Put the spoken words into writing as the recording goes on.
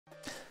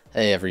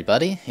Hey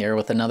everybody, here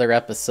with another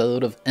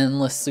episode of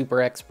Endless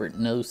Super Expert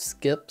No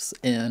Skips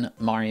in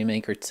Mario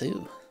Maker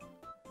 2.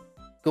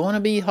 Going to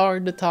be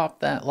hard to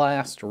top that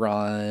last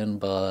run,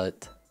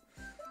 but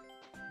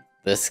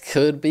this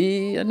could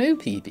be a new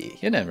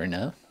PB, you never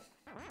know.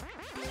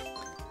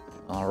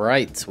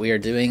 Alright, we are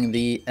doing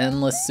the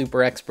Endless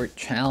Super Expert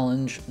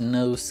Challenge,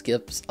 no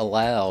skips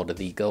allowed.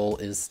 The goal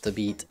is to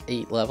beat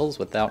 8 levels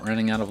without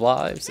running out of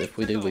lives. If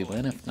we do, we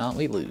win. If not,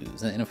 we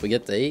lose. And if we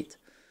get to 8,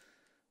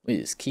 we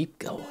just keep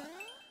going.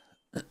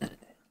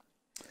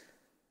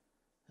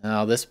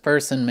 Now, this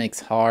person makes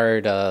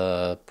hard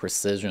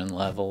precision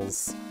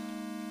levels.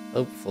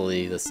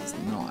 Hopefully this is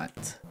not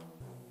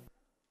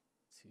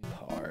too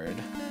hard.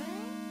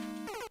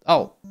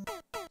 Oh!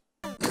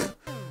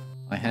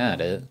 I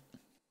had it.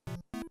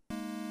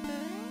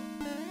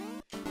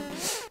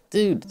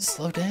 Dude,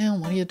 slow down,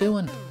 what are you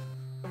doing?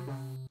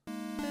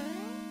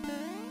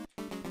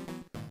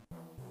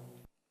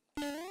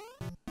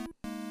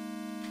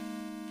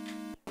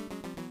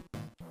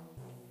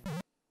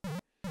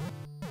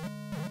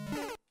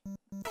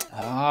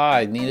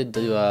 I needed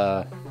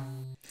to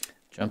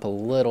jump a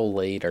little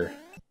later.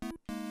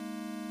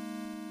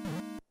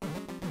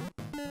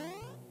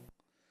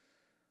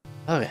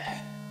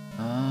 Okay.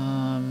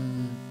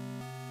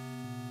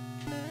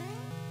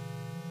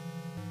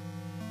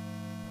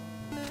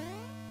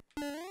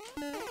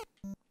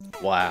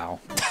 Wow.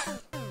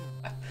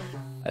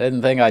 I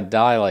didn't think I'd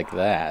die like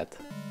that.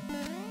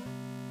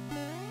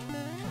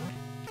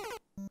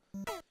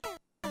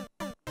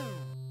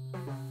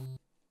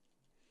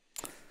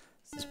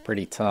 This is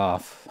pretty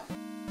tough.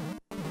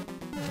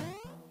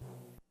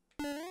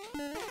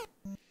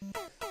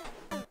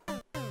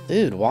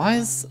 Dude, why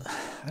is...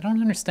 I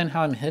don't understand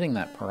how I'm hitting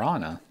that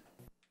piranha.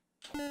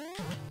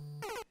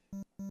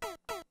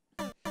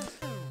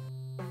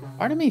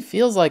 Part of me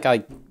feels like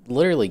I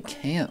literally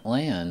can't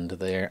land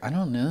there. I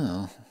don't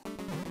know.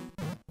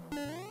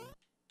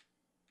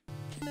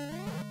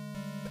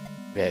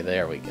 Okay,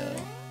 there we go.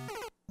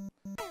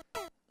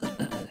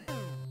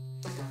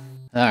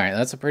 Alright,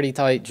 that's a pretty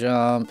tight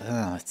jump.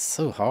 Oh, it's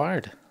so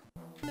hard.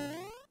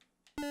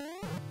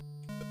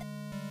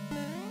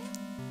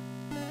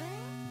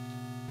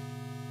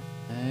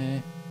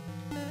 Okay.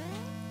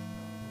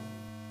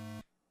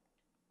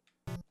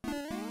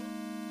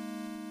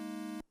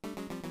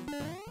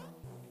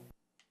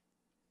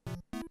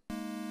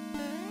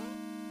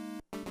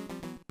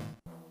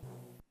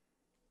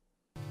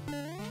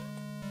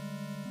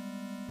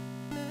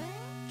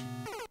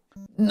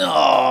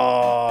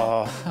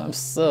 No! I'm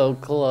so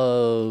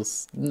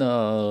close.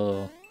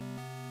 No.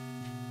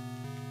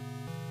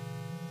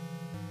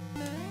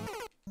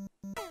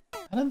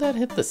 How did that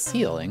hit the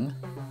ceiling?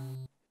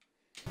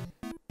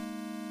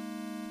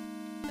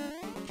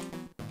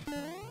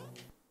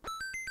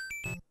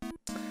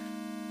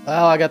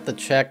 Well, I got the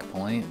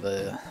checkpoint,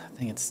 but I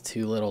think it's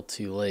too little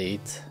too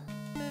late.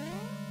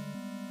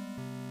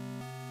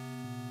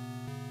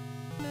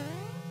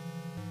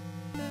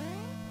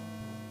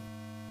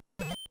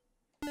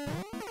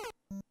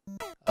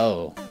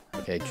 Oh,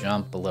 okay,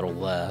 jump a little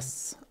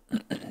less.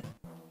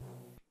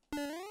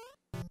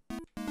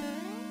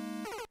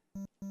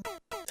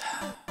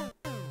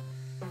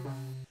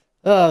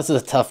 Oh, this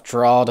is a tough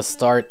draw to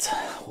start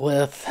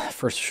with,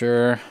 for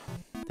sure.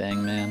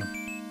 Dang, man.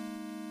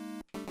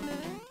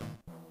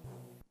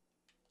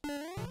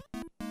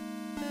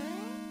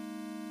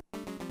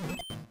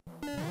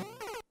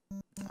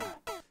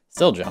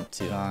 Still jumped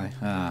too high.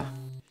 Ah.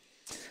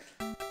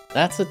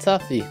 That's a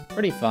toughie.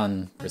 Pretty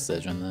fun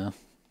precision, though.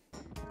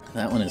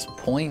 That one is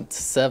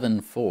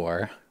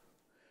 0.74.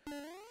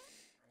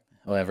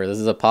 However, this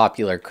is a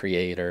popular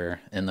creator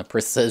in the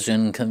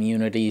precision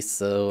community,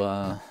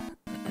 so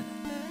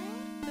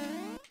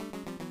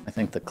I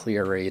think the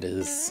clear rate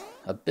is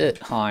a bit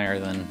higher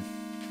than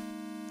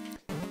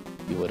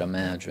you would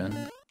imagine.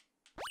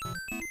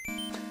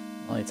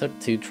 Well, it took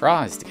 2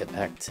 tries to get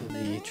back to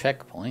the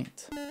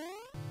checkpoint.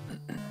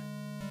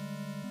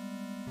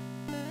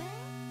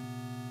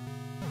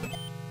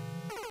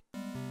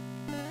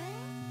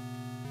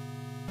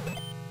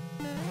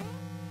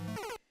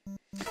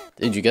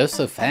 Dude, you go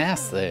so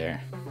fast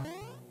there.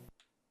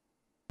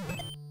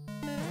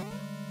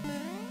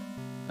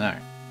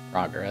 Alright,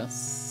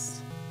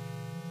 progress.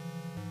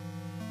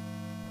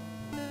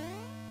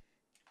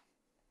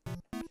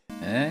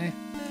 Okay.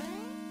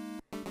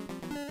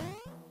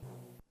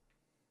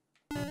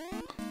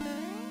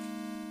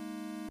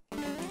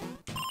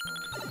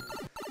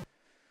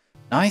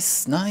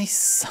 Nice,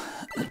 nice.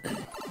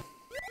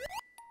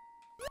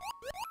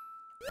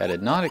 I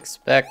did not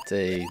expect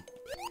a...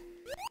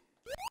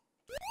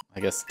 I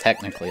guess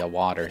technically a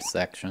water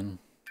section.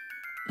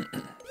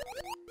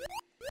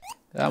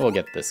 I will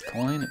get this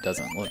coin, it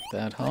doesn't look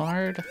that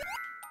hard.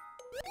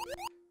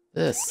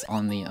 This,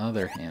 on the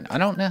other hand, I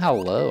don't know how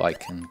low I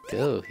can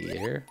go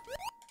here.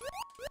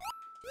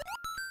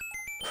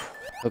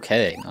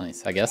 Okay,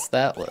 nice, I guess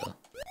that low.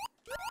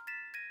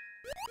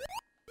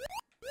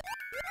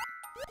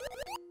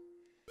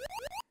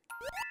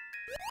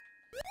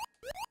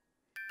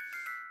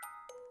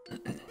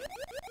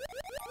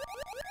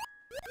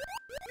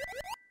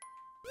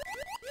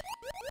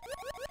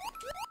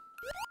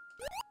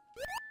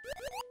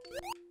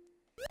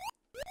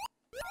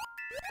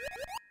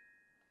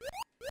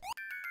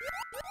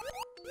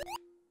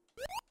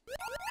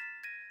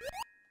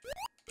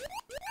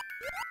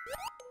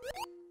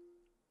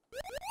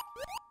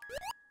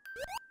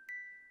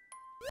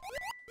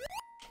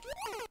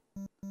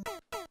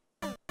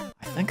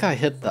 think I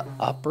hit the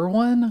upper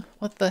one?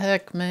 What the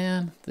heck,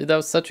 man? Dude, that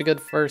was such a good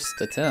first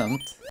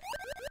attempt.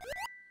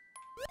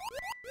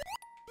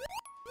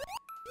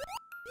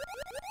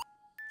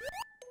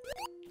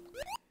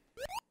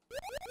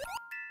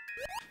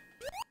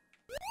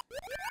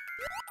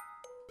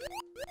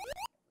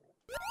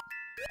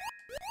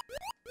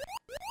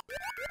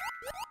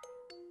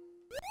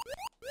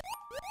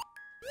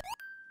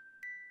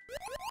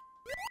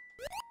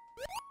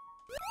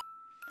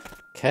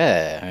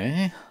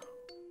 Okay.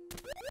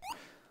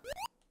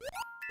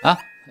 Ah.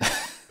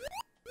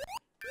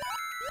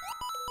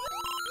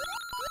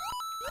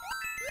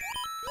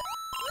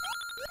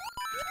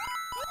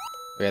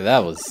 Okay,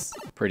 that was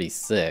pretty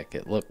sick.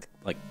 It looked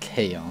like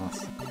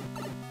chaos.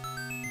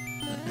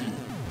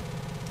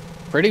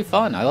 Pretty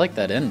fun. I like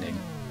that ending.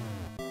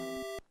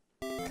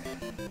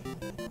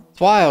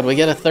 It's wild. We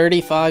get a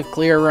 35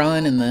 clear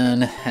run, and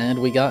then had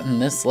we gotten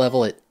this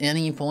level at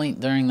any point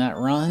during that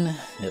run,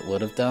 it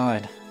would have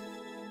died.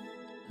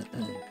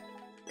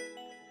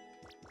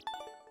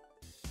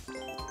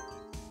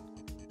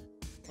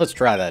 Let's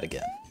try that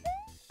again.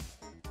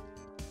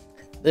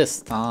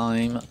 This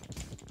time,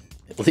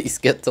 at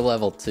least get to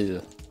level 2.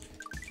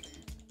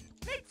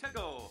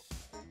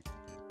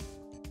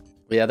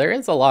 Yeah, there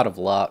is a lot of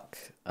luck.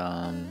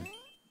 Oh,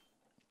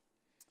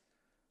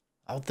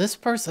 this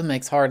person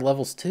makes hard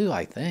levels too,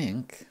 I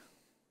think.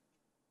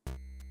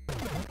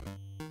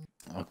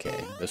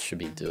 Okay, this should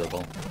be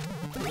doable.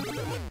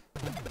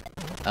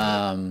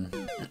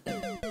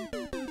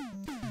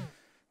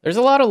 There's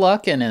a lot of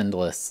luck in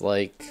Endless,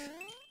 like...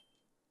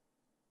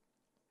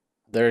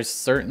 There's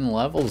certain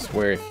levels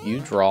where if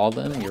you draw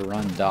them, your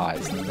run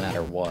dies no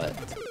matter what.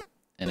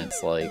 And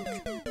it's like...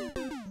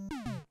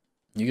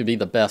 You could be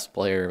the best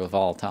player of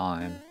all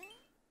time.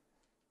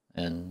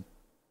 And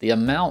the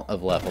amount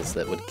of levels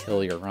that would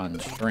kill your run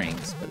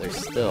shrinks, but there's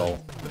still...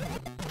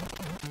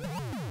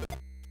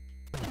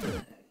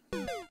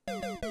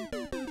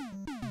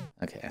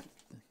 Okay.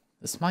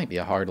 This might be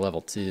a hard level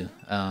too.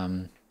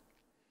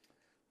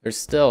 There's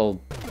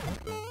still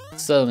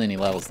so many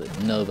levels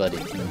that nobody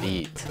can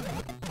beat.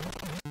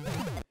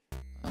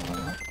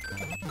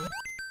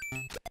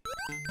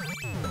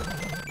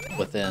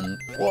 Within,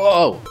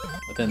 whoa!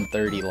 Within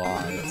 30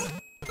 lives.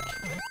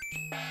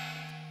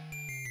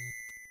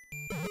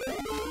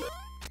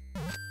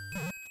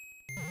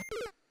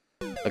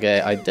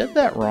 Okay, I did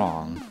that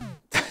wrong.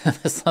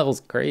 This level's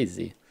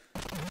crazy.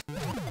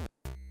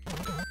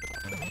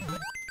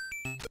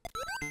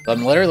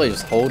 I'm literally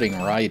just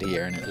holding right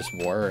here and it just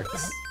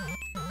works.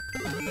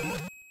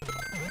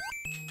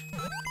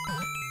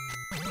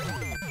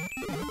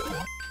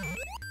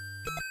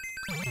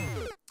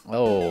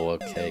 Oh,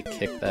 okay,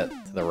 kick that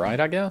to the right,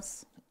 I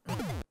guess?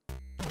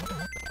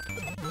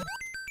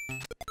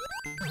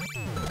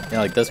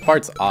 Yeah, like this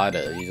part's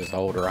auto, you just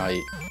hold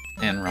right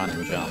and run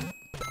and jump.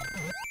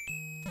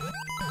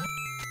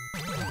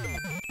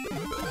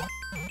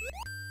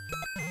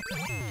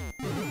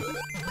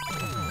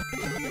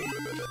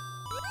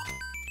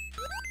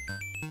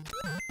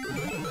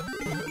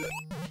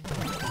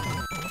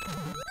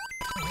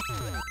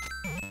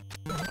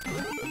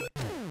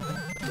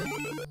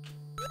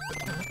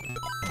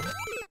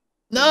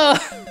 No!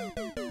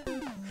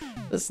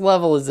 This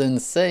level is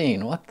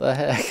insane, what the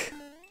heck?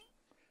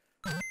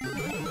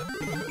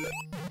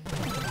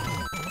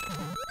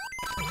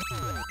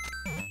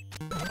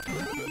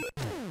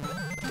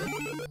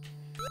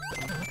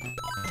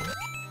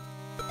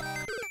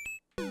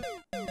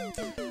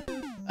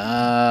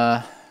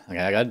 Okay,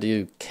 I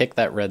gotta kick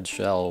that red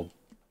shell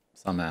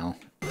somehow.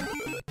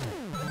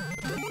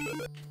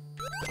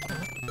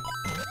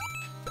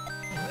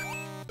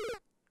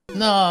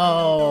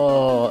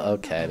 No!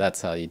 Okay,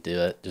 that's how you do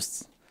it.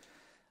 Just,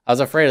 I was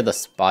afraid of the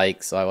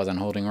spike, so I wasn't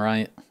holding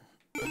right.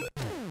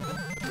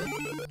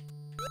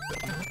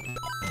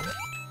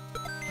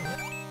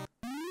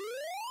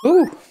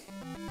 Ooh!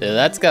 Dude,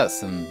 that's got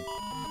some...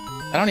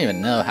 I don't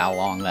even know how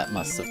long that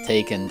must have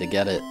taken to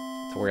get it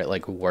to where it,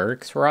 like,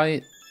 works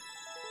right.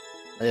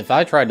 If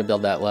I tried to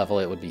build that level,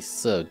 it would be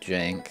so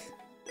jank.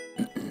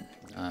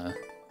 That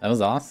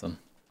was awesome.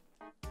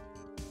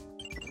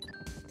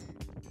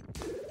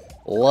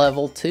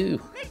 Level 2.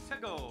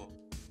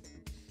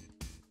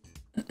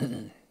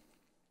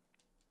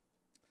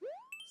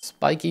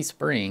 Spiky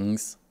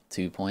Springs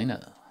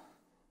 2.0.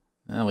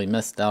 Well, we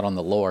missed out on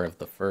the lore of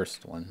the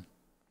first one.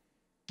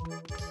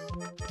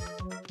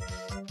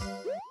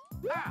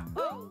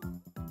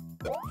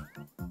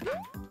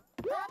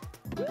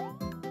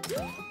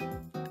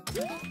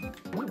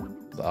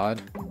 It's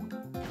odd.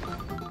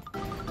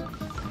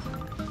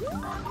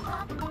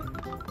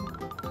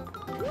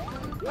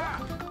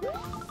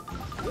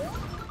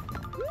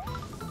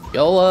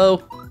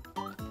 YOLO!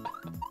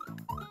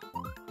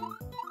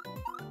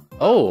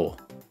 Oh!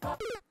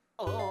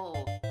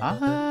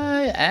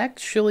 I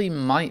actually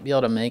might be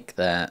able to make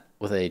that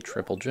with a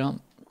triple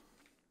jump.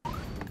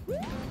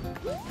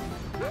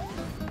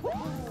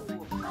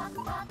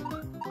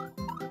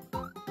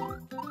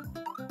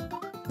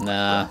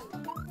 Nah,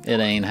 it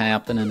ain't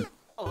happening.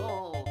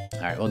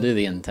 Alright, we'll do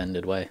the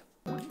intended way.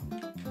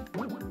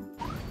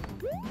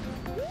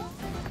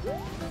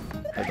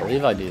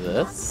 believe I do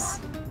this.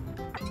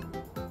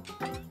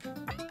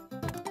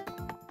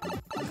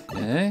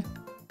 Okay.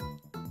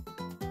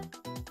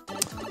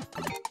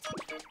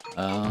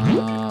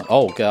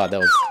 Oh god, that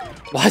was...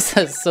 Why is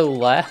that so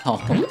loud?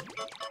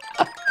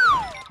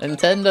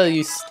 Nintendo,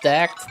 you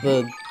stacked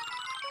the...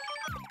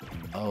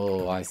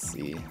 Oh, I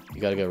see.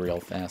 You gotta go real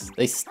fast.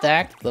 They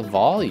stacked the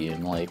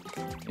volume, like...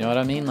 You know what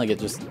I mean? Like, it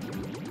just...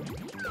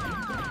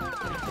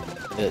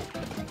 It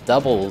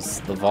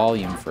doubles the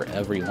volume for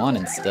everyone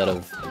instead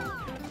of...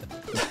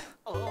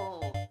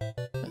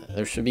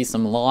 There should be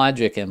some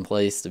logic in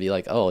place to be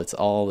like, oh, it's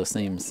all the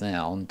same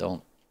sound.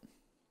 Don't...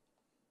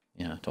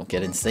 You know, don't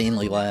get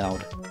insanely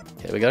loud.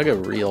 Okay, we gotta go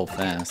real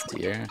fast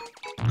here.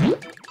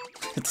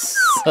 It's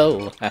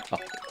so loud.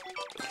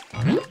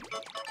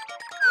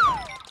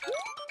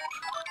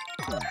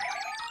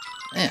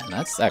 Man,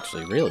 that's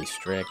actually really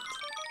strict.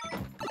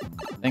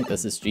 I think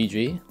this is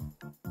GG.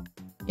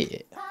 Yeah.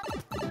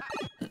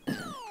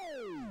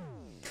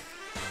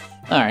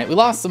 Alright, we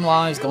lost some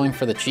lives going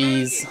for the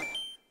cheese,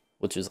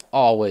 which is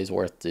always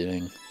worth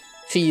doing.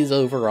 Cheese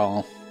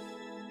overall.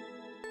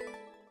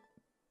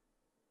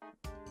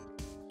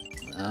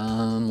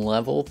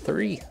 Level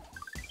 3.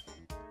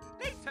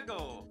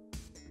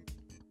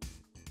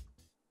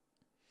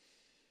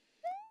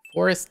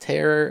 Forest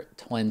Terror,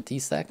 20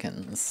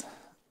 seconds.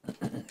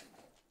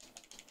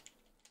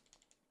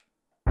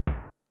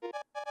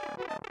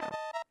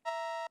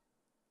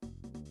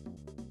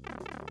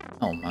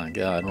 Oh my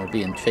god, we're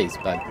being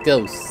chased by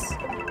ghosts.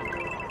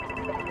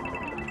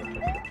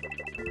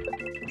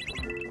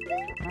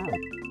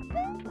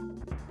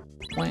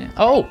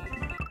 Oh!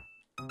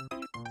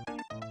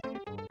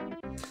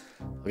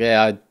 Okay,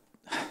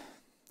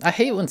 I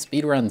hate when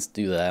speedruns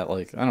do that,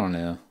 like, I don't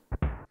know.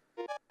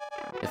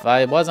 If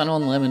I wasn't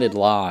on limited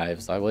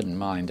lives, I wouldn't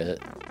mind it.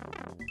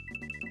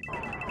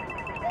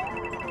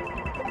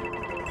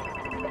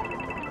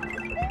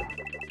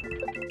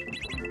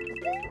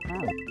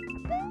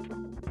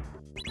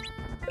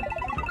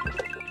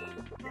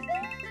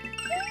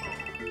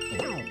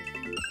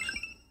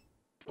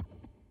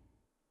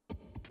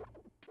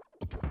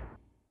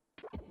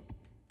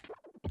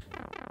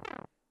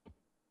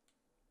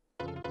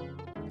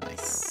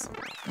 Nice.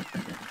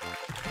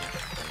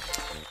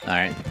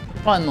 Alright,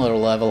 fun little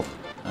level.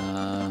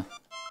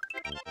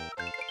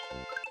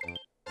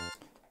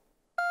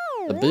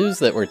 The boos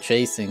that we're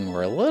chasing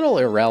were a little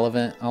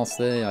irrelevant, I'll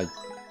say. I,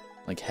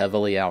 like,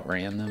 heavily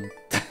outran them.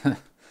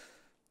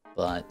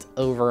 But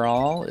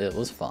overall, it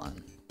was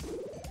fun.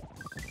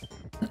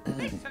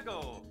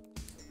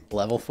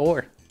 Level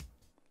 4.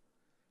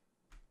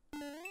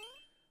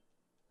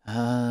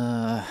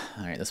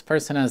 Alright, this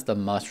person has the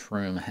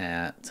mushroom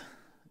hat.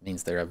 It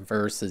means they're a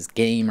versus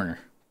gamer.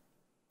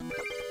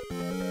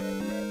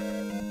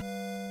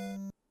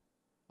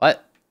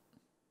 What?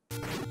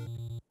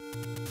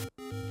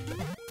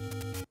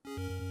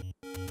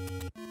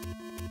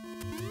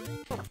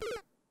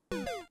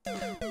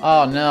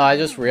 Oh no, I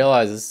just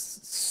realized this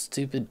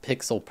stupid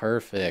pixel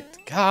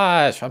perfect.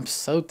 Gosh, I'm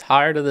so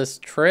tired of this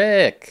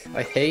trick.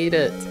 I hate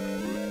it.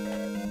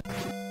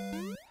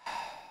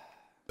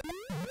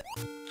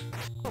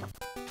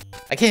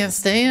 I can't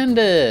stand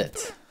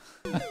it.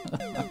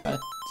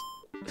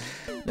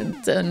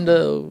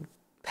 Nintendo,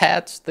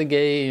 patch the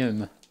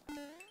game.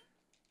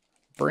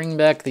 Bring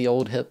back the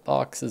old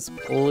hitboxes,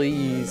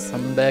 please.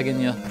 I'm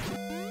begging you.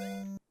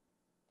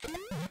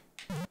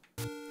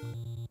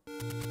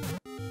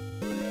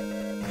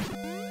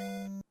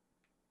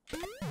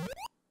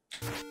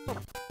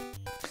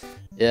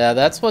 Yeah,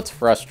 that's what's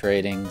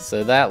frustrating.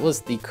 So that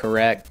was the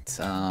correct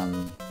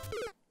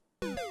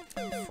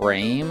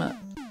frame.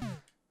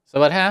 So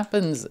what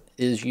happens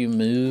is you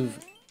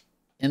move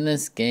in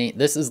this game.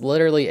 This is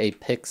literally a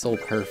pixel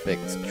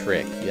perfect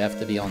trick. You have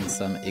to be on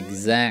some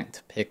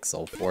exact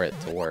pixel for it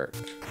to work.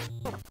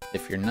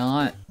 If you're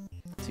not,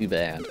 too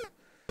bad.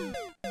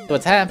 So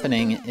what's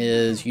happening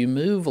is you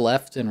move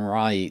left and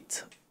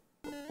right.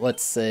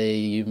 Let's say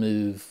you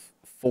move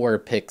 4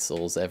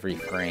 pixels every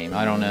frame.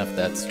 I don't know if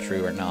that's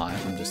true or not.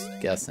 I'm just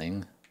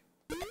guessing.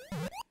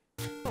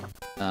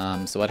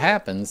 So what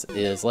happens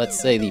is, let's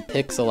say the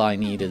pixel I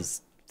need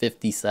is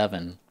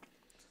 57.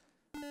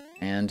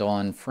 And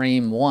on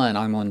frame 1,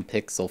 I'm on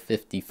pixel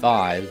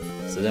 55.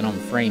 So then on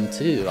frame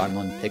 2, I'm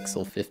on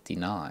pixel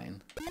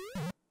 59.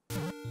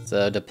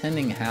 So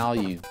depending how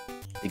you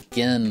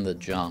begin the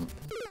jump,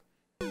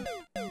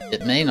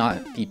 it may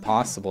not be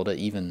possible to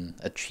even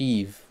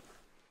achieve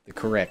the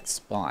correct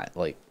spot.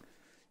 Like,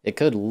 it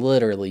could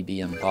literally be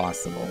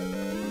impossible.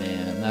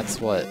 And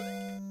that's what...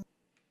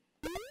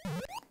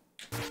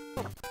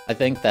 I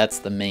think that's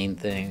the main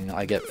thing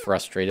I get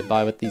frustrated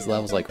by with these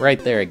levels. Like, right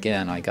there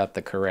again, I got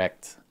the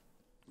correct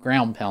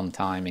ground pound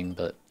timing,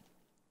 but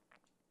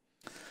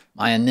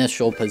my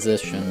initial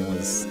position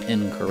was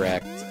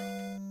incorrect.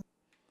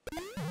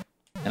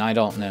 And I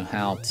don't know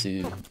how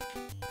to...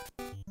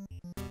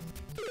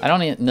 I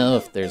don't even know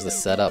if there's a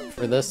setup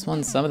for this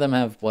one. Some of them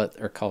have what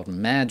are called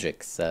magic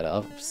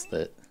setups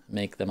that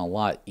make them a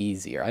lot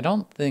easier. I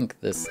don't think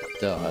this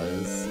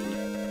does.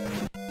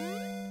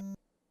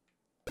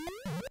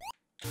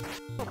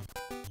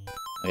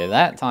 Okay,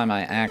 that time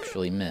I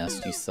actually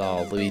missed. You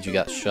saw Luigi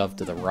got shoved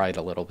to the right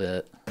a little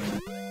bit.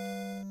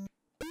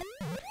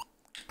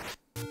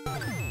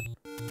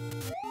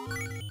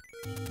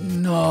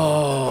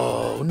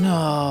 No,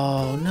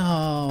 no,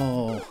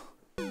 no.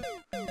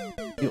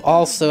 You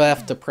also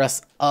have to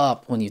press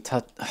up when you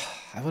touch.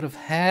 I would have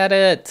had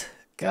it.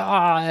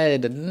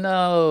 God,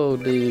 no,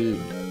 dude.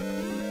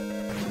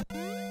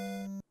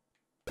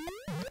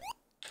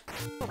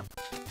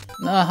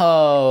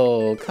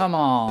 No, come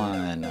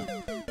on.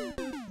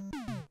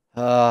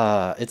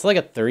 It's like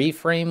a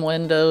 3-frame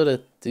window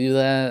to do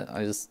that.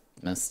 I just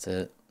missed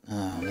it.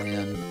 Oh,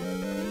 man.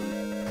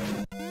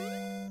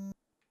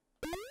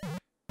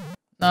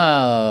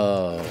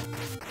 No.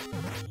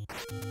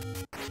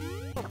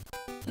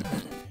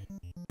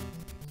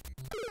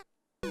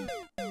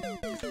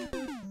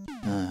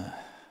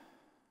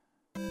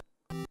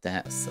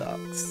 That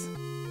sucks.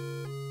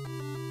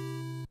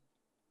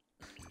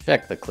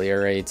 Check the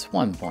clear rates.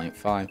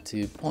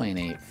 1.52,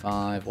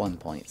 0.85,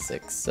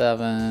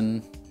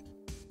 1.67,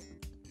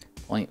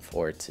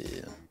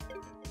 0.42.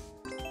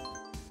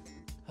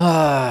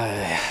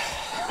 Ay.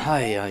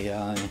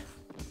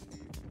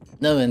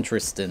 No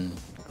interest in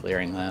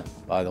clearing that,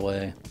 by the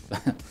way.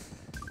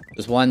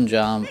 Just one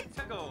jump.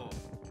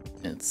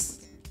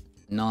 It's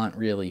not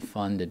really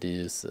fun to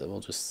do, so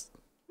we'll just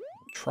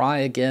try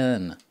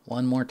again.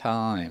 One more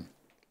time.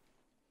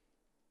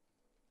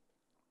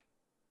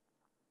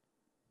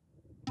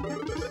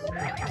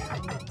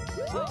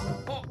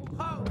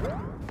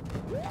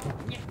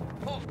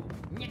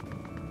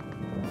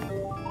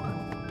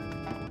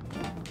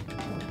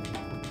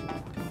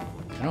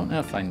 I don't know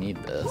if I need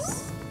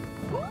this.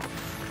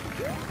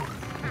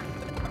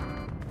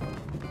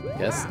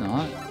 Guess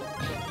not.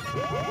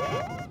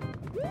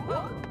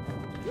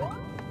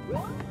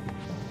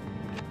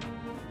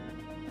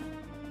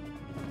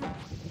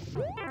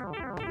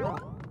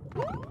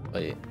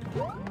 Wait.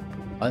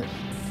 What?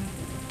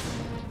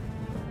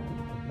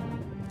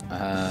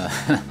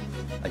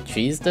 I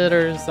cheesed it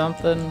or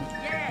something?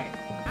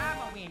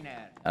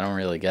 I don't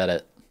really get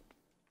it.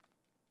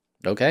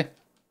 Okay.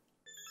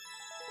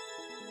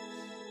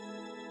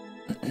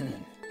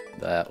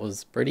 That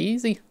was pretty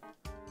easy.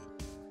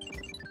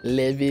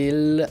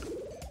 Level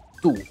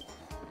 2.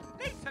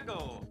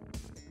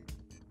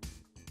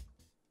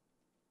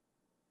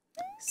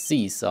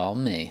 Seesaw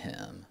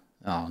Mayhem.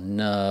 Oh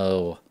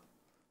no.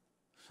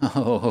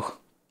 Oh.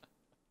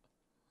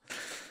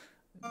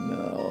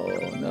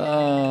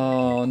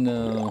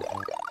 No.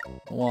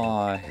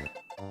 Why?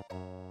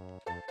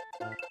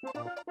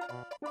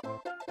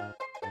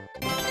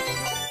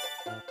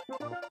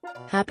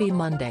 Happy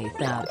Monday,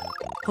 Thab.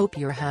 Hope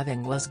you're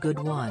having was good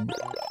one.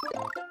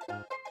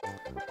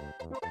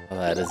 Well,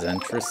 that is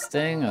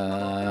interesting.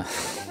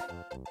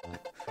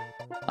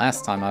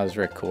 Last time I was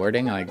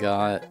recording, I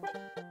got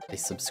a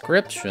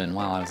subscription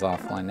while I was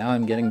offline. Now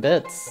I'm getting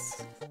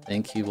bits.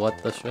 Thank you,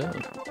 what the show.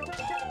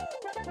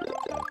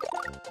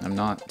 I'm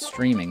not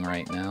streaming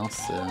right now,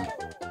 so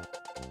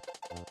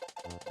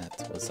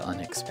that was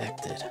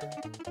unexpected.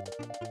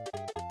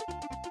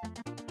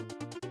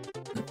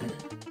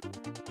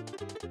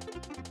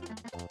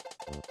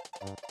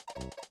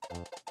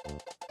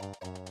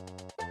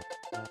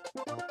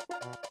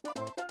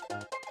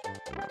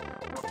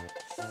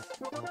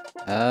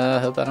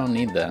 Hope I don't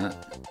need that.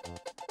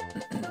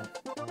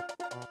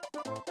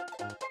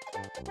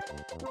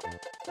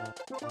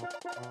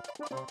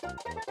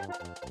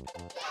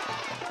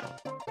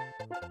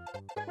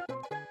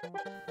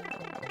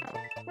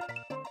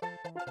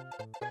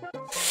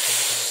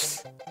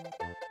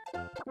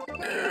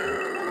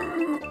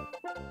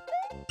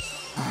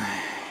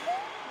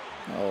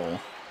 Oh.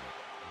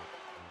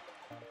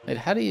 Wait,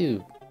 how do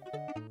you...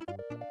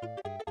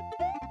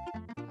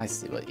 I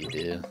see what you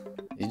do.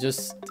 You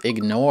just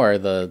ignore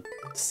the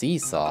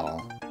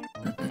seesaw.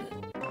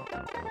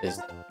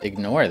 Just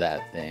ignore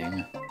that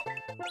thing.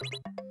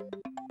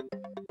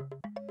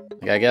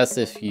 Like, I guess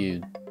if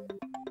you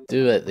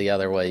do it the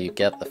other way, you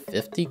get the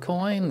 50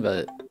 coin,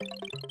 but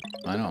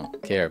I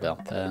don't care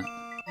about that.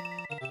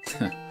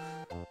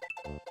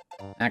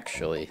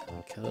 Actually,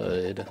 I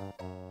could.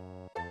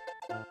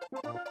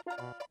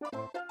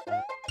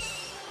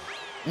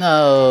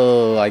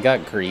 No, I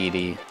got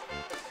greedy.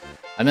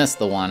 I missed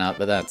the 1-up,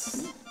 but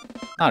that's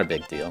not a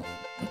big deal.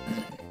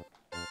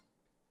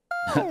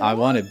 I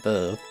wanted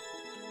both.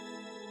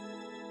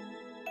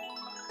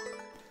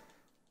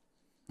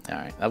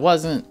 Alright, that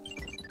wasn't...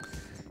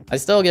 I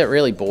still get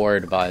really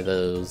bored by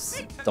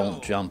those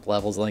don't jump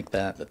levels like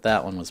that, but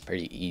that one was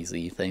pretty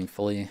easy,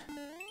 thankfully.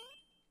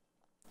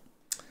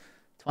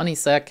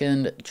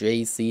 20-second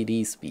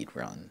JCD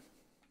speedrun.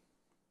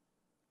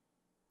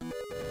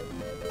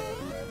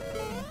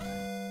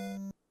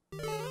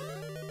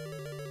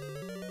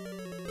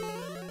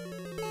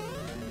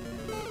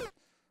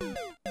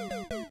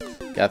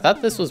 Yeah, I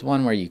thought this was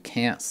one where you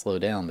can't slow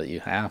down, but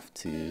you have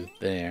to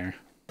there.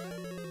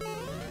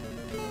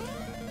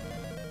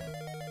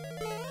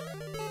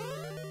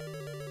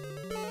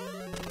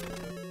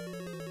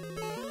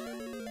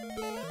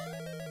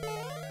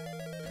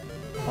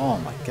 Oh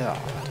my god.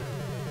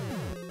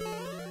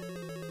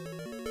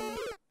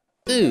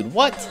 Dude,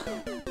 what?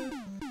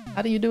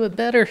 How do you do it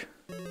better?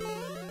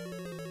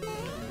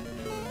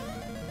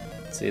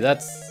 See,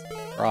 that's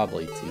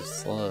probably too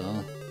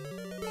slow.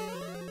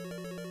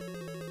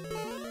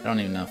 I don't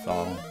even know if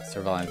I'll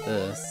survive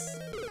this.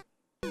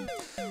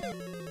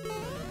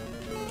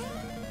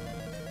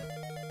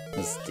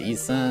 It's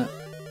decent.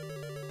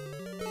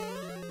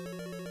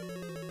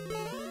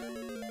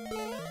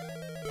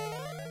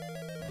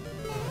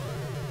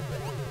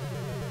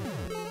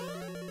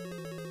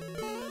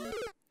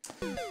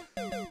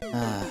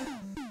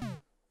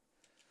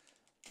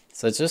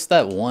 So it's just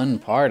that one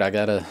part, I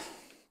gotta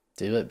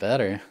do it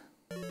better.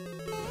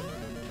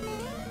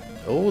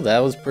 Oh, that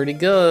was pretty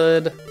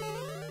good.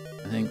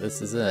 I think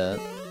this is it.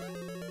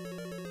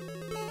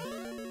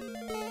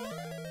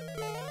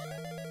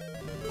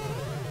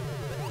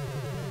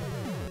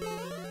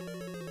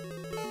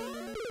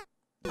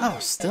 Oh,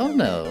 still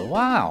no.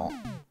 Wow.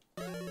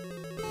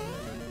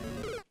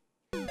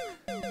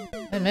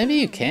 Hey, maybe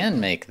you can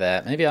make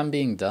that. Maybe I'm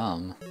being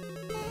dumb.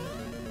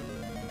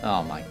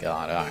 Oh my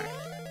god, alright.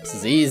 This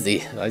is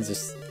easy. I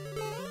just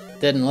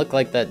didn't look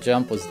like that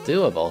jump was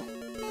doable.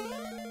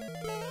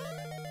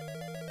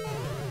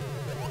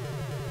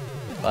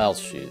 Well,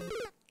 shoot.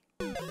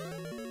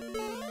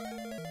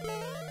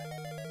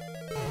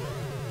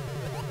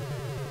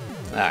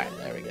 Alright,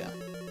 there we go.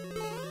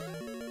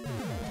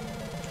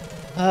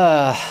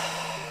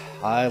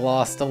 I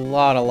lost a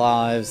lot of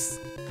lives.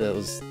 That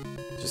was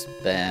just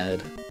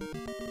bad.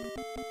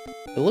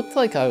 It looked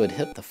like I would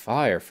hit the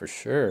fire for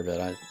sure,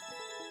 but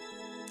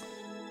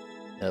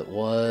it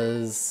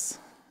was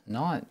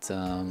not,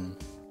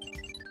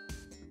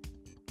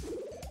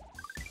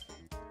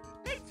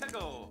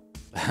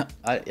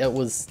 it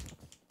was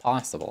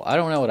possible. I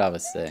don't know what I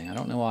was saying. I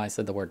don't know why I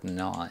said the word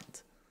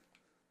not.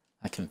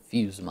 I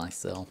confused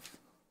myself.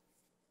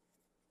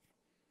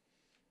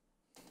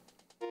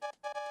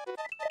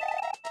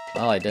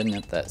 Well, I didn't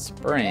hit that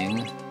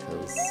spring,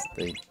 because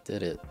they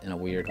did it in a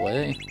weird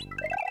way.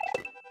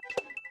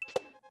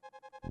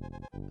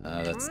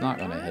 That's not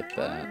gonna hit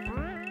that.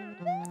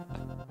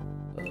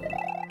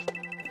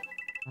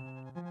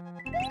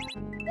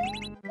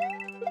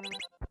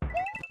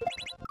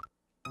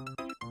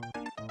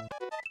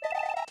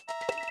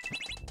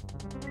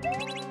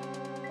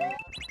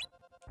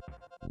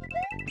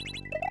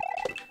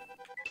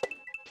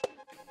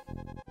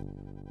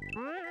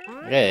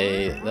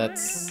 Okay,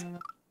 that's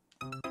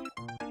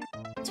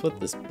with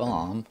this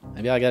bomb.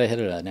 Maybe I gotta hit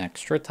it an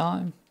extra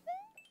time?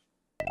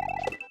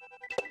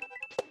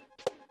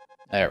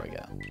 There we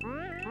go.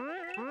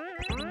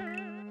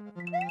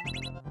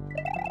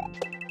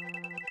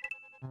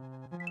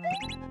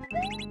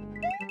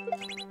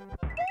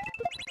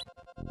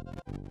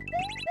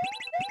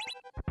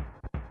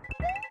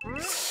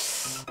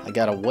 I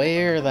gotta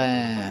wear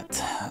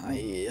that.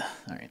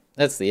 Alright,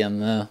 that's the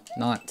end though.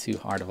 Not too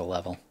hard of a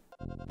level.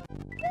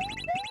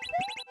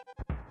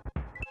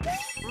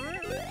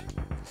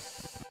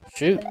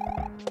 Shoot.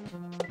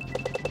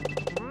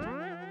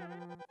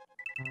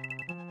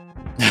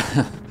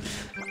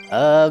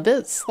 A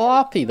bit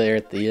sloppy there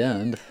at the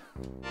end.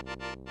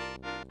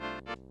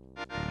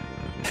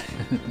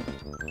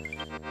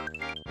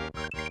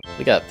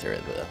 We got through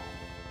it though.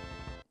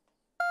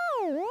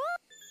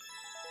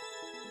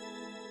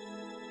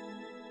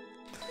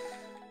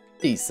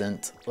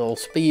 Decent little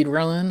speed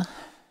run.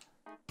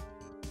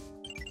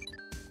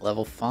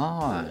 Level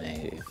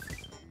 5.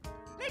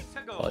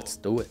 Let's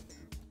do it.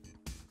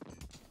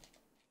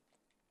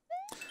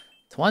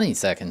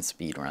 20-second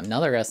speed run.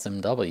 Another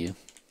SMW.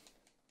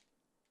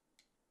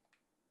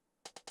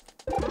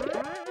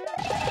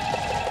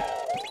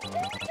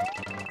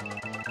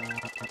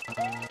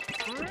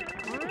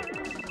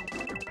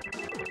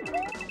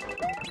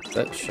 Is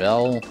that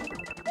shell?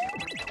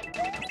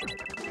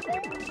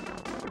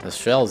 The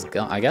shell's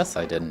gone. I guess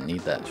I didn't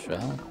need that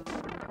shell.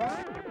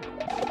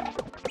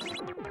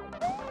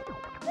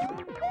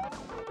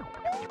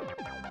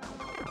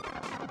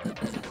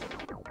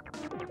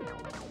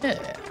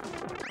 Yeah.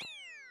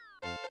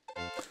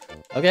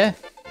 Okay.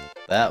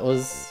 That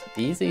was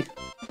easy.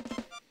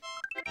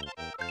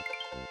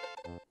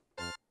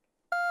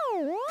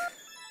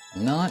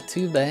 Not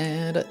too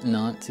bad,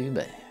 not too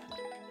bad.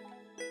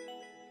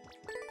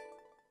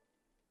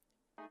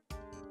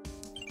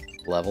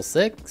 Level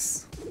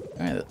 6.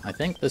 Alright, I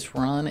think this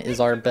run is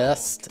our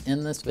best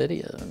in this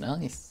video.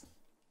 Nice.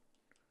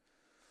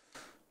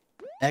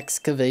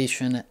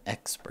 Excavation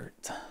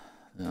Expert.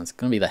 Now, it's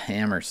gonna be the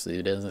hammer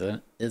suit,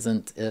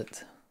 isn't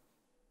it?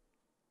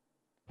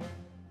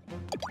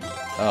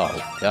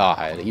 Oh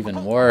god,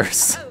 even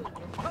worse.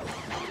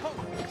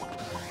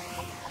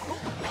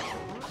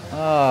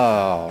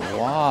 Oh,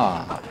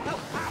 wow.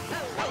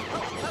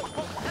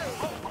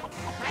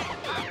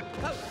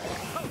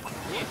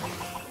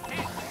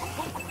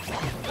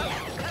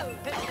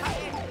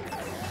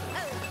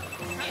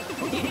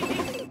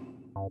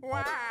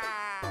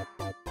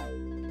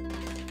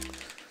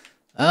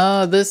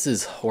 This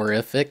is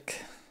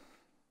horrific.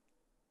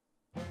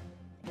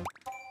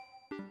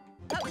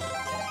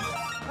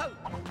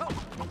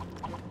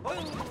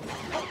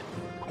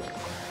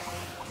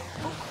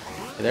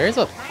 There is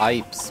a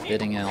pipe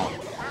spitting out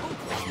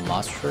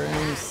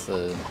mushrooms,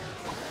 so...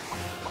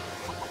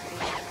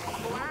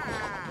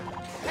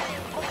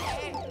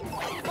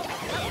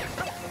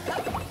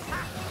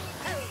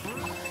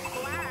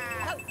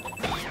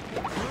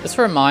 This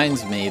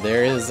reminds me,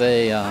 there is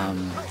a,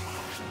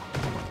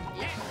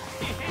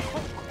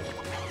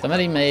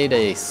 somebody made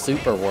a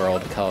super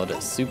world called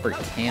Super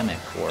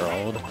Kamek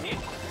World.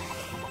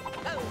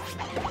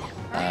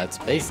 It's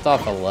based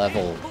off a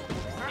level,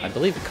 I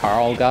believe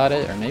Carl got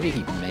it, or maybe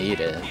he made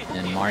it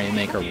in Mario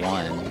Maker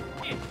 1,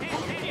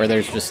 where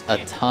there's just a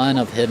ton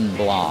of hidden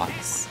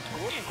blocks,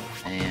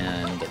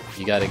 and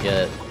you gotta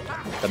get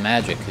the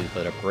Magic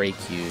Koopa to break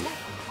you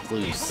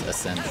loose,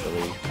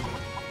 essentially.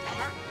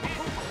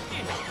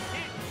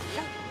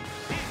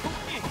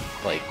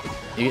 Like,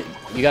 you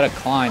gotta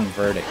climb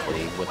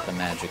vertically with the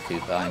Magic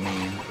Koopa, I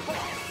mean.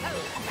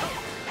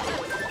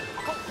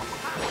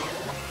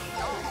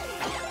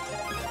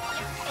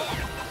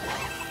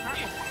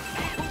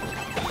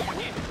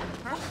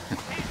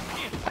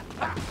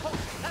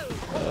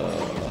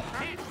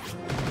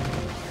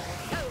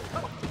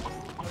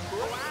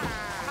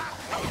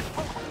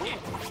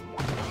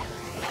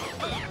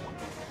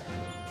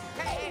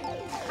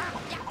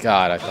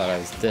 God, I thought I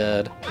was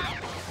dead.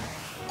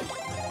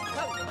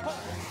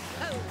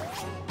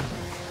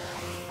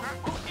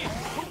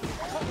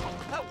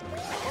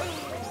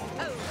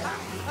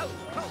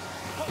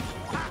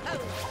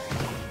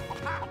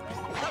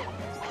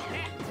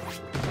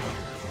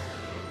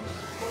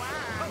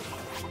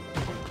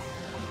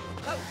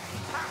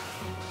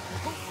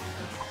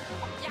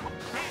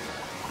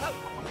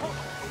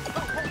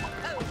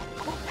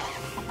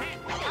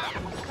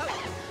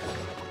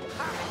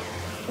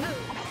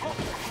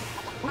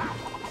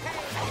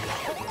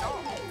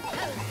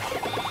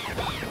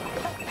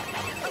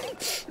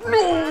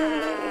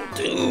 No,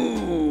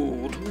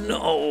 dude,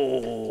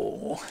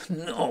 no,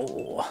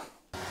 no.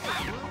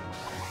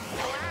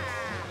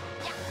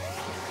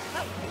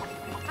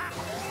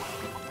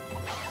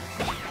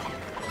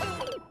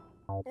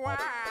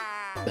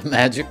 The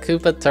Magic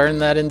Koopa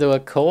turned that into a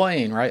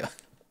coin, right?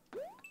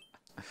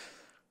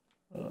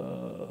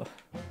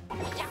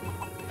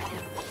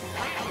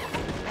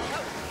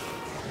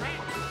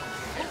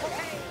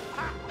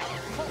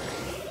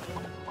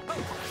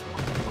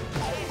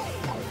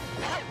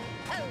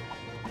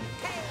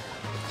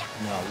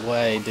 No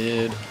way,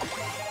 dude.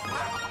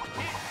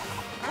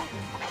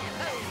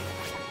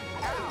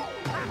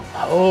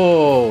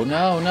 Oh,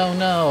 no, no,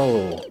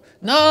 no.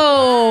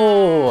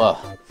 No!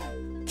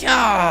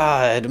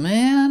 God,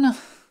 man.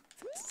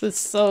 This is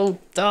so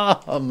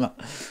dumb.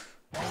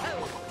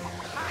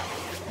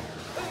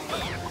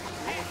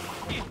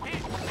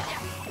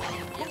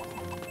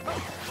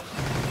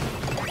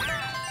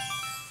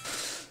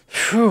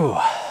 Phew.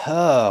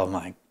 Oh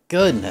my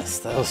goodness,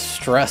 that was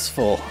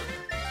stressful.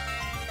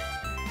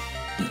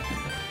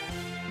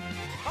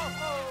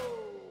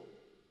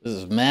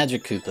 There's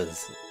Magic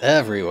Koopas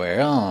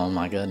everywhere. Oh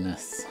my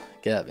goodness.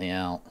 Get me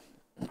out.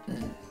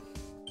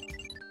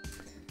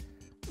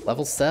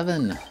 Level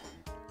 7.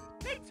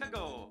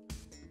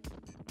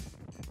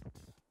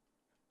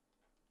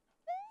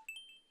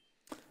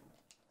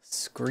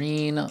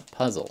 Screen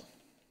puzzle.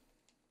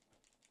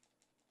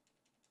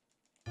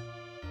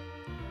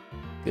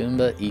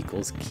 Goomba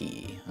equals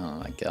key. Oh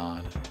my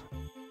god.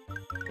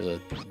 There's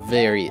a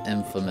very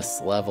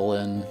infamous level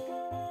in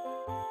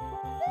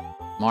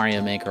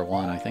Mario Maker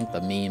 1. I think the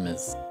meme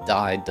is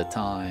died to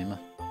time.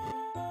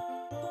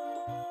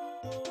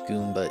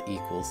 Goomba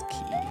equals key.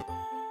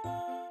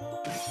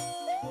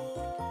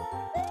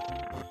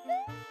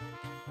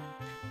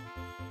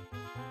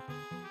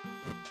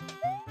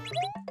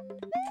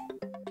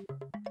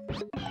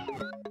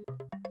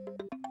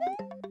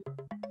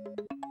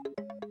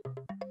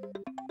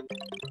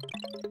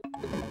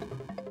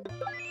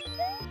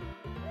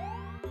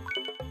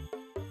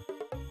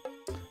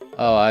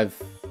 Oh,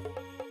 I've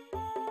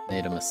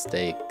made a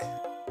mistake.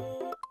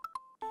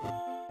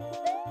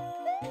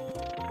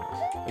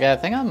 Yeah, I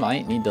think I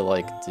might need to,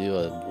 like, do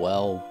a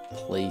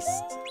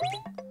well-placed...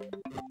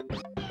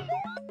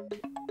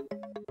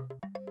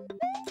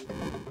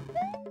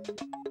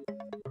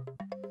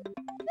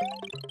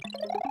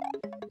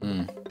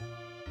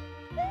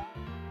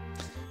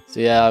 So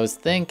yeah, I was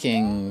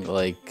thinking,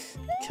 like,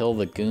 kill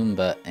the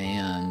Goomba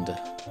and...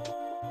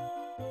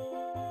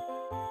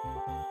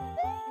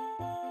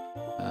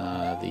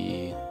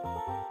 the...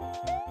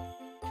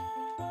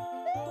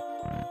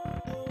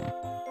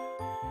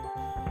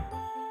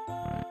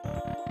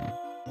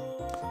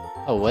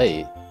 Oh,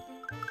 wait.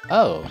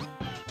 Oh.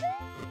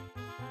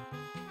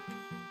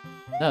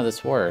 No,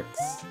 this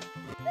works.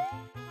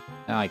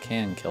 Now I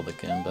can kill the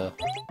Goomba.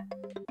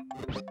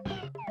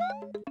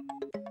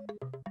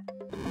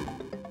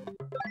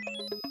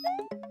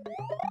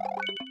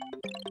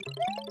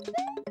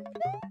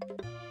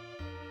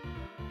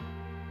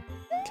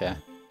 Okay.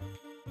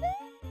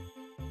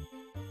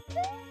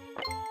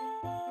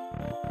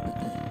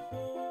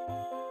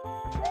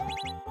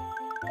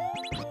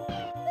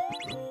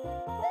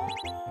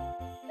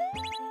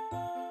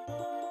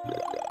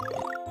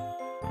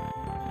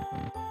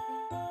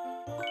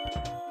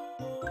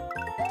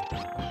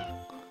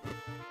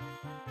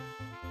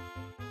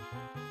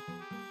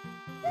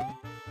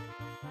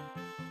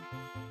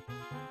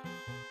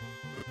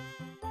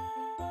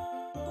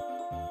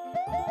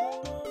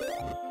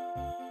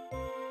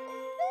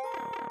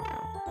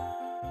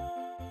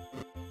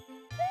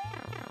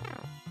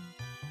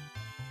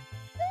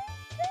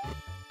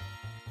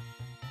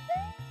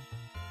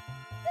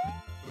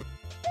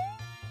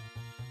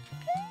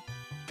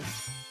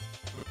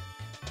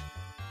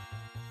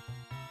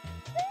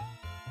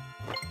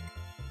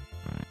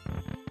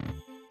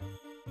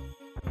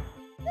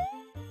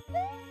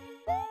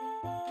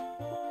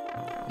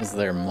 Is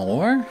there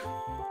more?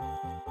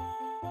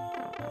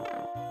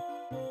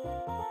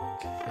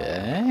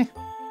 Okay.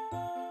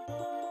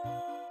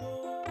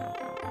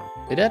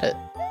 We did it.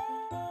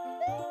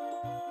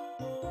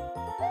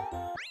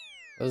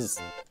 It was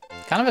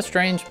kind of a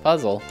strange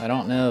puzzle. I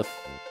don't know if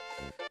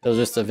it was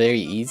just a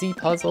very easy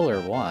puzzle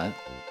or what,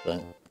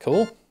 but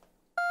cool.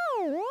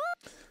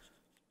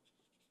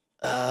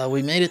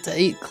 We made it to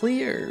 8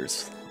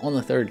 clears on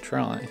the 3rd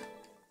try.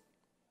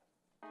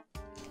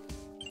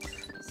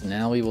 So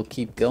now we will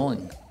keep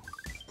going.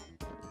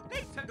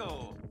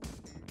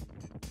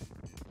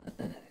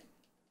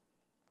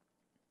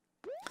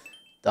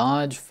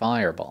 Dodge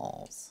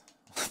fireballs.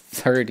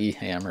 30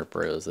 hammer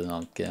bros.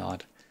 Oh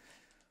god.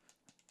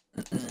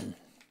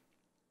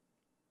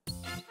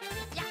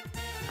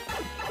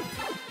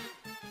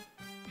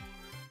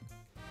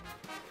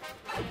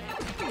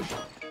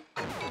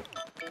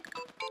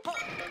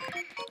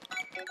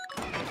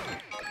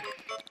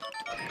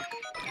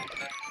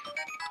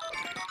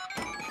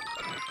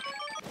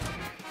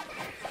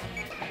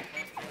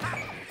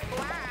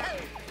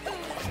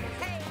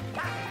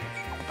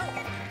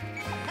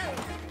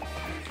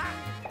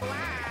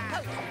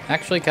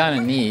 Actually kind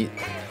of neat.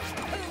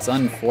 It's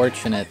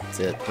unfortunate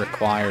it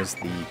requires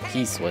the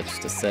P-switch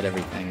to set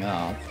everything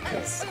up,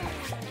 because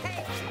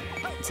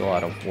it's a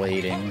lot of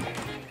waiting.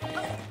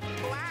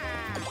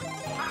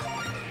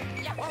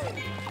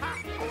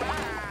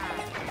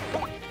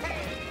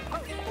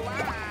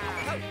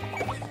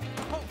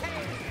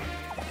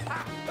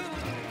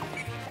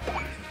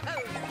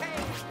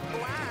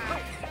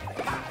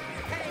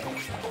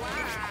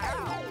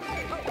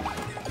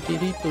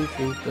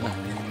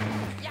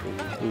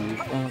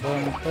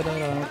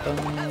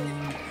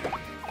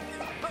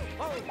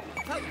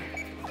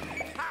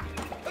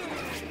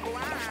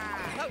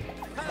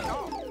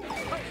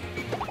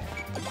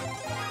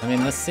 I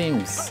mean, this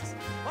seems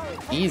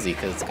easy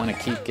because it's gonna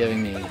keep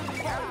giving me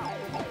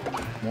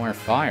more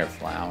fire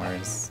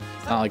flowers.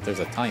 It's not like there's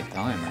a tight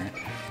timer.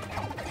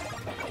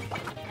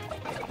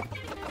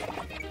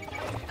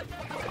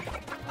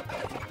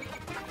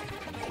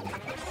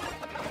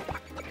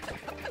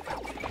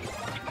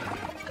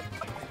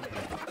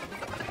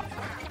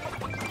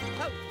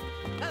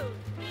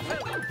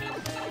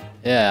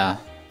 Yeah.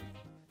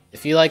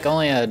 If you like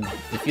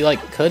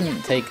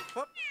couldn't take...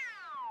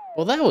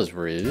 Well, that was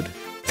rude.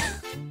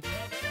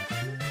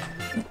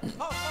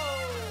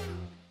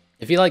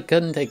 If you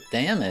couldn't take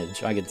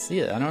damage, I could see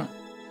it. I don't...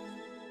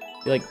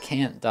 You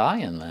can't die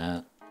in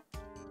that.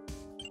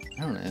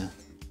 I don't know.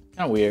 Kind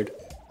of weird.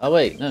 Oh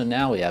wait, no,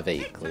 now we have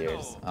 8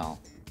 clears. Oh.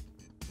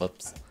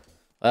 Whoops.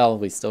 Well,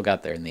 we still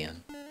got there in the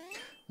end.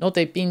 No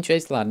te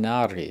pinches la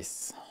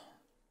nariz.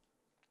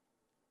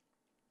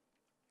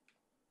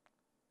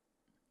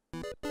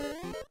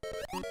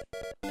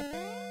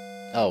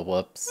 Oh,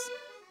 whoops.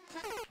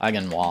 I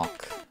can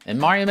walk. In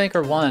Mario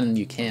Maker 1,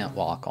 you can't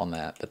walk on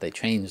that, but they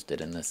changed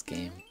it in this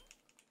game.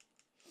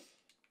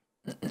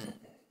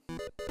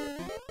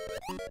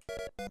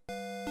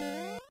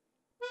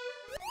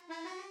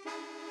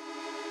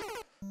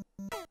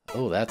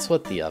 Oh, that's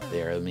what the up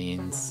arrow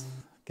means.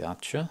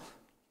 Gotcha.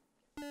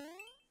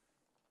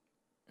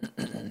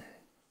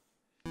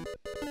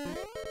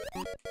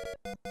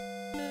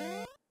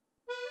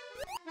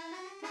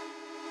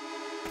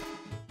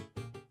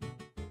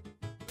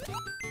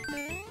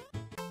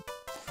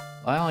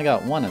 I only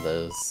got one of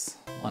those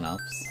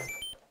one-ups.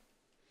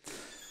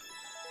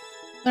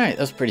 Alright, that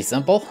was pretty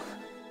simple.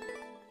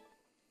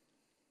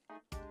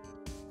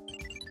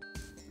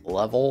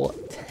 Level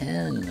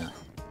 10.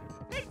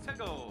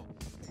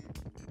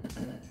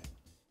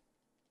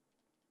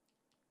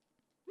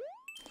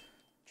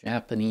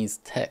 Japanese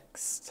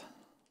text.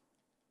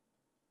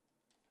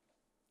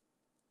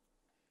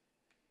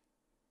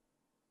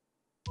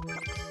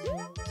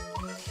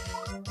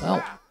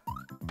 Well,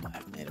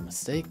 I've made a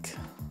mistake.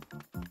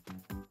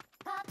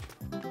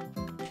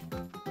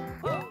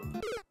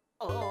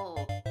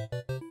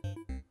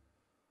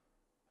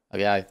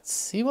 Okay, I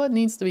see what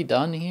needs to be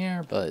done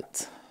here,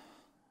 but...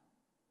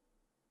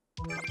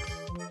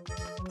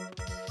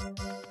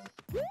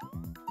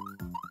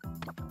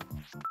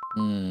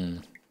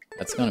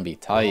 that's gonna be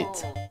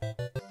tight.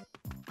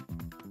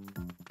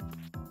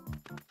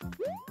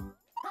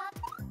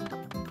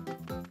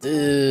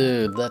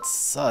 Dude, that's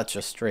such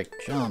a strict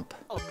jump.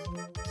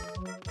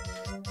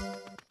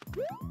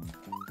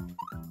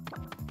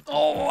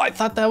 Oh, I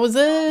thought that was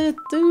it!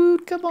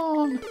 Dude, come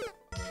on!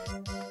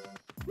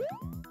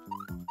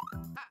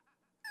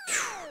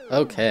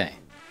 Okay.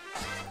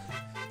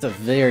 It's a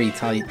very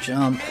tight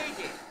jump.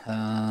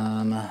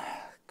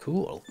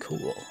 Cool,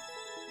 cool.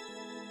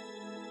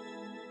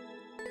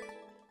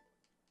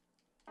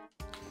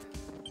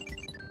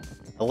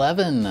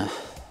 11.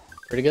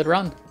 Pretty good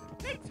run.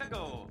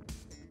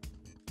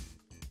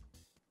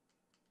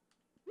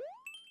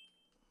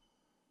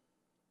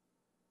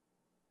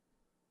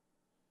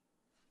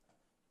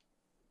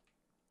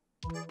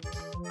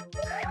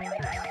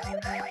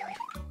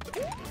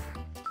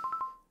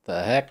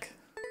 The heck?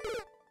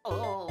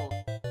 Oh.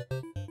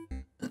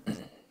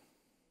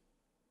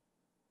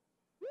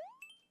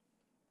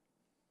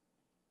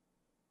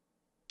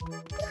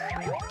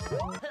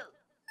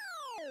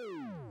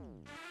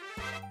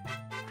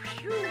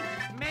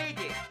 Made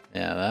it.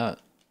 Yeah, that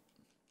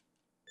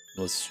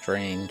was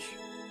strange.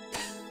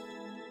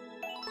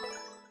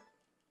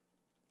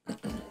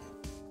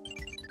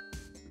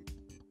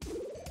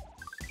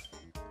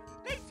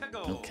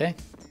 Okay.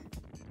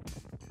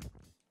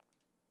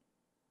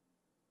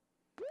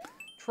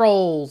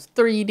 Trolls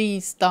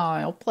 3D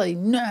style, play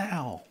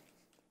now.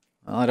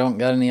 Well, I don't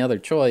got any other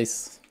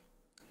choice.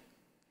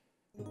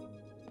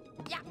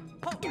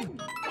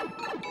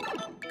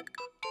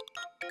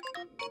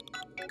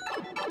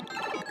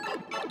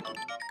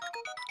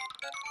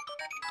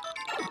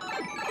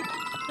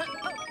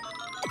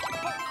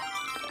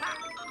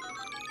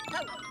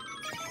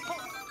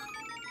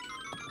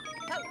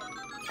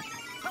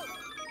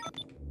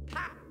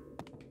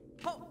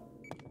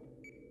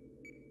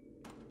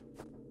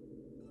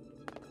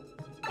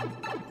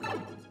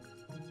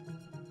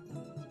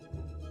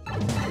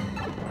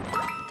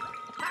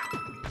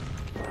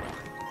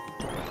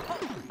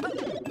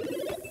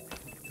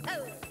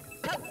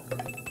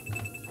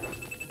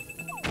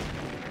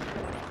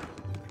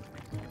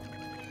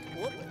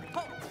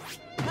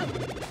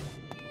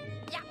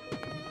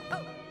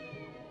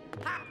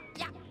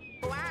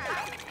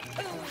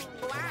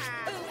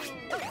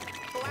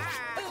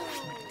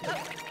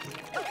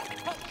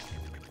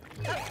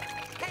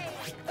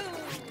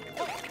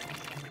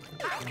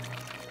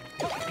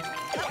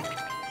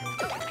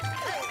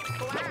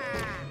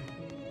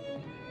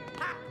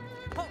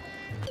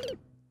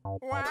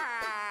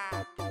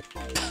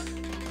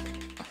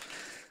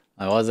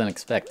 I wasn't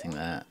expecting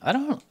that. I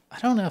don't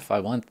know if I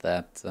want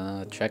that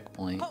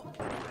checkpoint.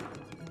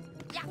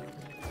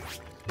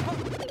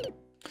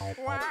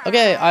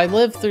 Okay, I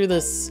lived through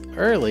this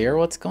earlier.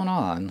 What's going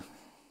on?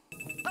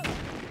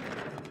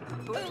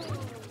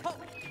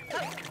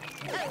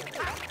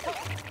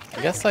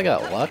 I guess I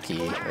got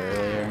lucky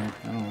earlier.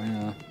 Oh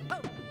yeah.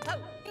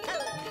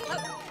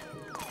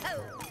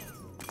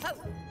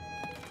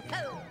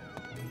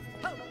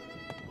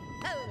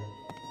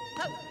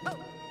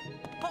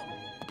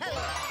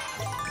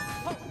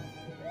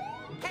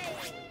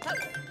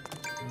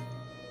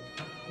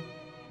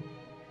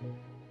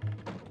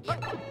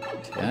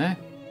 Okay.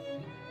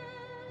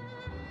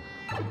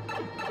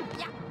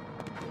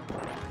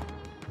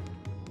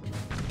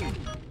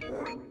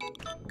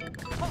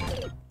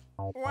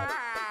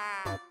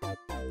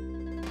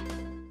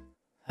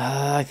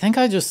 I think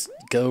I just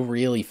go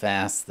really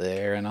fast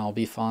there and I'll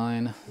be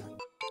fine.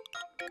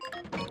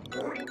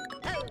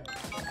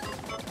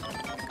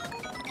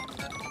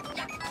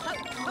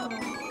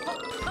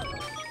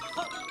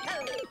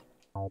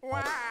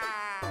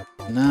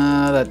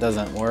 No, that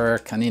doesn't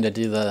work. I need to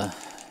do the...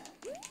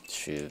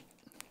 Shoot.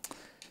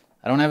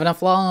 I don't have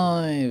enough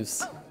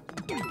lives.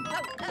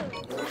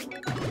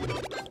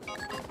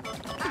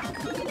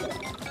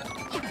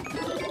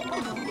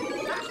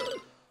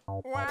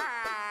 What?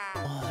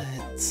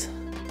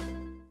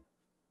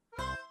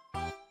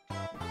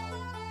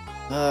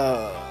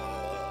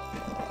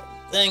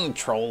 Dang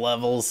troll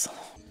levels.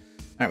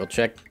 Alright, we'll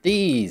check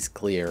these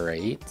clear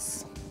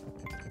rates.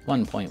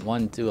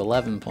 1.1 to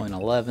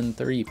 11.11,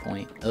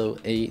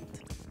 3.08,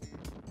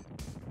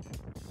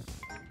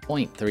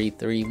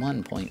 0.33,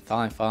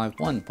 1.55,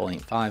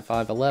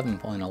 1.55,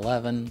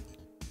 11.11,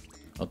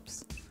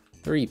 oops,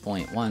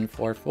 3.14,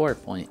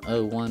 4.01,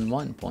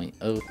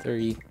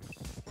 1.03,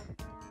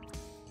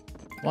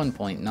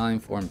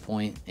 1.94, and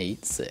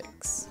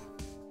 0.86.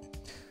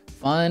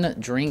 Fun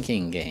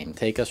drinking game.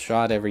 Take a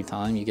shot every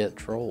time you get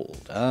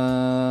trolled.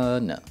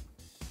 No.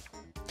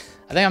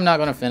 I think I'm not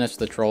going to finish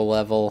the troll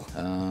level.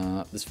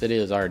 This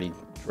video is already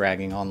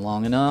dragging on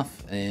long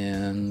enough,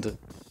 and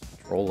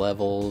troll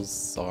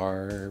levels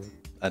are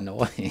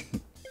annoying.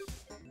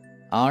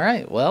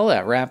 Alright, well,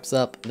 that wraps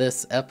up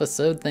this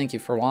episode. Thank you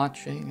for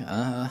watching.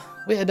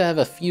 We had to have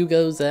a few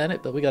goes at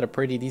it, but we got a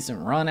pretty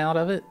decent run out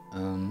of it.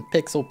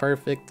 Pixel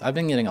perfect. I've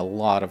been getting a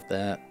lot of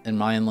that in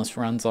my endless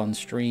runs on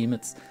stream.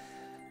 It's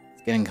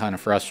getting kind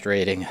of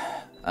frustrating.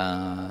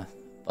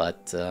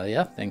 But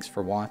yeah, thanks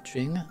for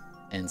watching,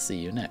 and see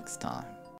you next time.